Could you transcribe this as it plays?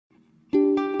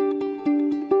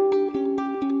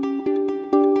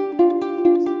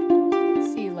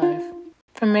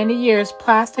For many years,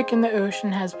 plastic in the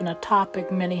ocean has been a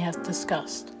topic many have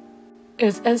discussed. It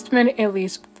is estimated at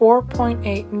least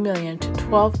 4.8 million to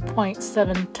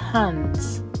 12.7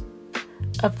 tons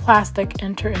of plastic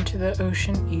enter into the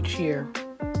ocean each year.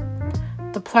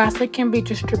 The plastic can be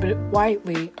distributed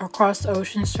widely across the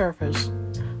ocean surface,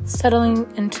 settling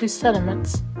into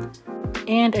sediments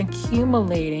and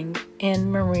accumulating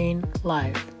in marine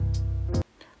life.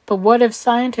 But what if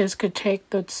scientists could take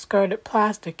the discarded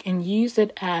plastic and use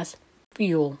it as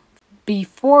fuel?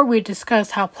 Before we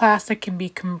discuss how plastic can be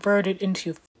converted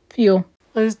into fuel,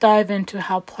 let's dive into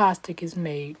how plastic is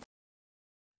made.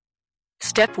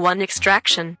 Step 1.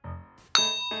 Extraction.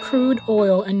 Crude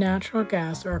oil and natural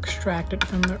gas are extracted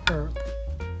from the earth.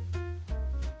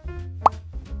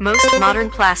 Most modern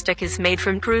plastic is made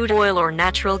from crude oil or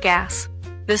natural gas.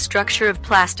 The structure of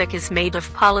plastic is made of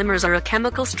polymers or a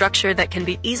chemical structure that can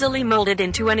be easily molded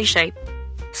into any shape.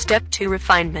 Step 2.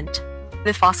 Refinement.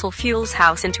 The fossil fuels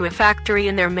house into a factory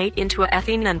and they're made into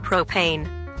ethene and propane.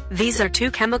 These are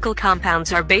two chemical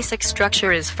compounds. Our basic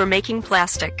structure is for making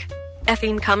plastic.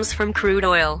 Ethene comes from crude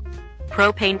oil.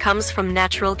 Propane comes from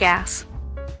natural gas.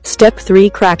 Step 3.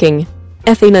 Cracking.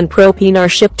 Ethene and propane are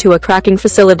shipped to a cracking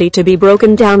facility to be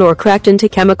broken down or cracked into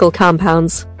chemical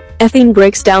compounds. Ethene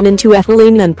breaks down into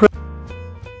ethylene and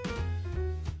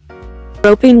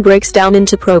propane breaks down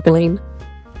into propylene.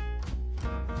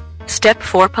 Step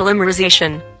 4.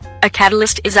 Polymerization. A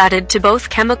catalyst is added to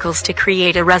both chemicals to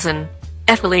create a resin.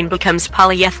 Ethylene becomes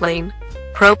polyethylene.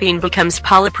 Propane becomes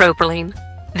polypropylene.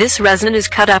 This resin is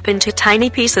cut up into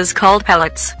tiny pieces called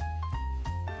pellets.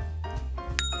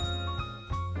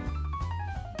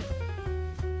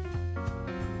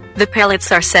 The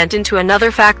pellets are sent into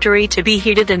another factory to be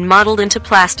heated and molded into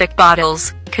plastic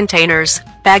bottles, containers,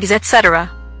 bags, etc.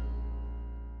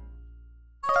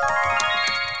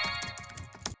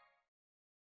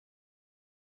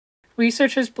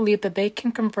 Researchers believe that they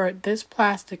can convert this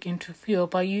plastic into fuel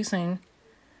by using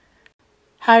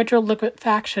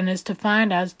hydroliquefaction, is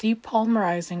defined as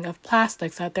depolymerizing of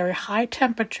plastics at very high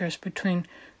temperatures between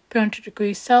 300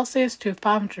 degrees Celsius to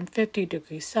 550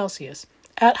 degrees Celsius.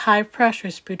 At high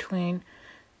pressures between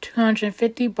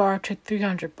 250 bar to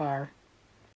 300 bar.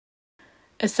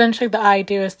 Essentially, the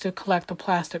idea is to collect the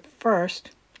plastic first.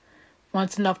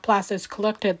 Once enough plastic is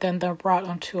collected, then they're brought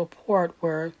onto a port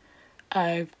where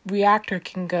a reactor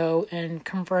can go and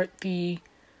convert the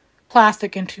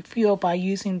plastic into fuel by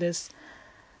using this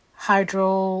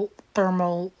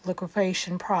hydrothermal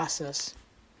liquefaction process.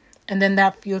 And then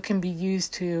that fuel can be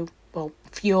used to,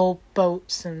 fuel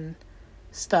boats and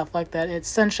stuff like that.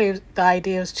 Essentially, the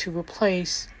idea is to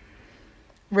replace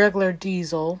regular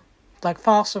diesel, like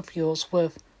fossil fuels,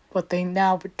 with what they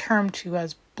now term to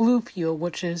as blue fuel,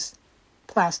 which is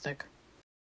plastic.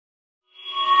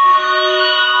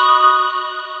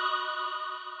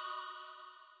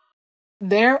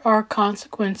 There are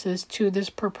consequences to this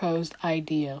proposed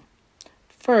idea.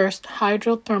 First,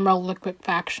 hydrothermal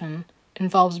liquefaction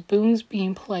involves booms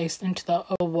being placed into the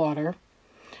water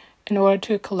in order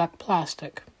to collect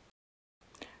plastic.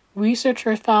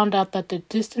 Researchers found out that the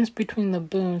distance between the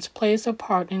booms plays a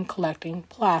part in collecting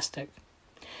plastic.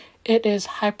 It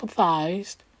is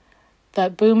hypothesized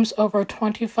that booms over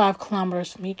 25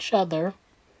 kilometers from each other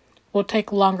will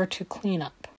take longer to clean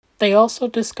up. They also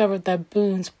discovered that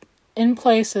booms in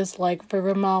places like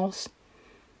river mouths,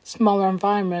 smaller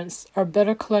environments, are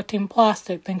better collecting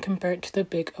plastic than compared to the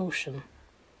big ocean.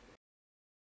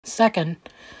 Second,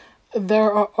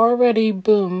 there are already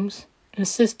booms and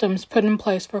systems put in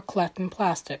place for collecting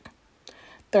plastic.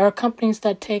 There are companies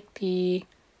that take the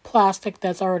plastic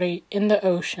that's already in the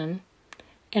ocean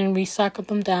and recycle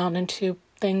them down into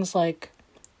things like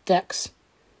decks,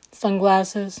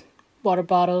 sunglasses, water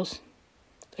bottles,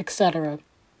 etc.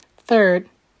 Third,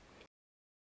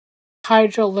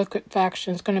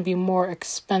 hydroliquefaction is going to be more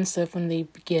expensive in the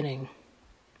beginning.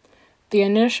 The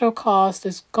initial cost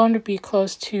is going to be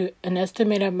close to an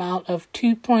estimated amount of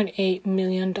 $2.8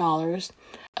 million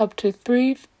up to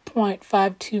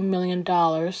 $3.52 million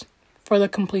for the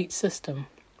complete system.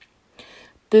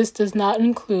 This does not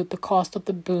include the cost of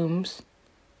the booms,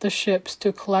 the ships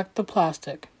to collect the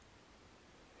plastic.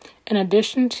 In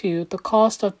addition to the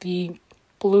cost of the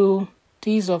blue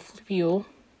diesel fuel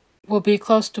will be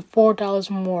close to $4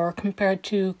 more compared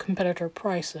to competitor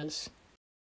prices.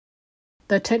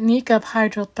 The technique of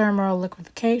hydrothermal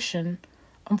liquefaction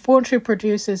unfortunately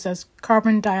produces as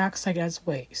carbon dioxide as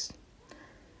waste.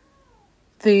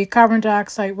 The carbon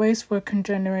dioxide waste will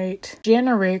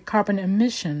generate carbon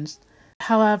emissions.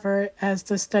 However, as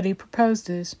the study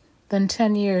proposes, then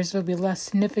 10 years will be less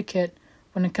significant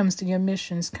when it comes to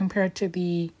emissions compared to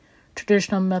the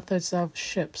traditional methods of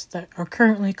ships that are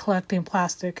currently collecting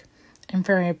plastic and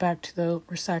ferrying it back to the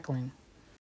recycling.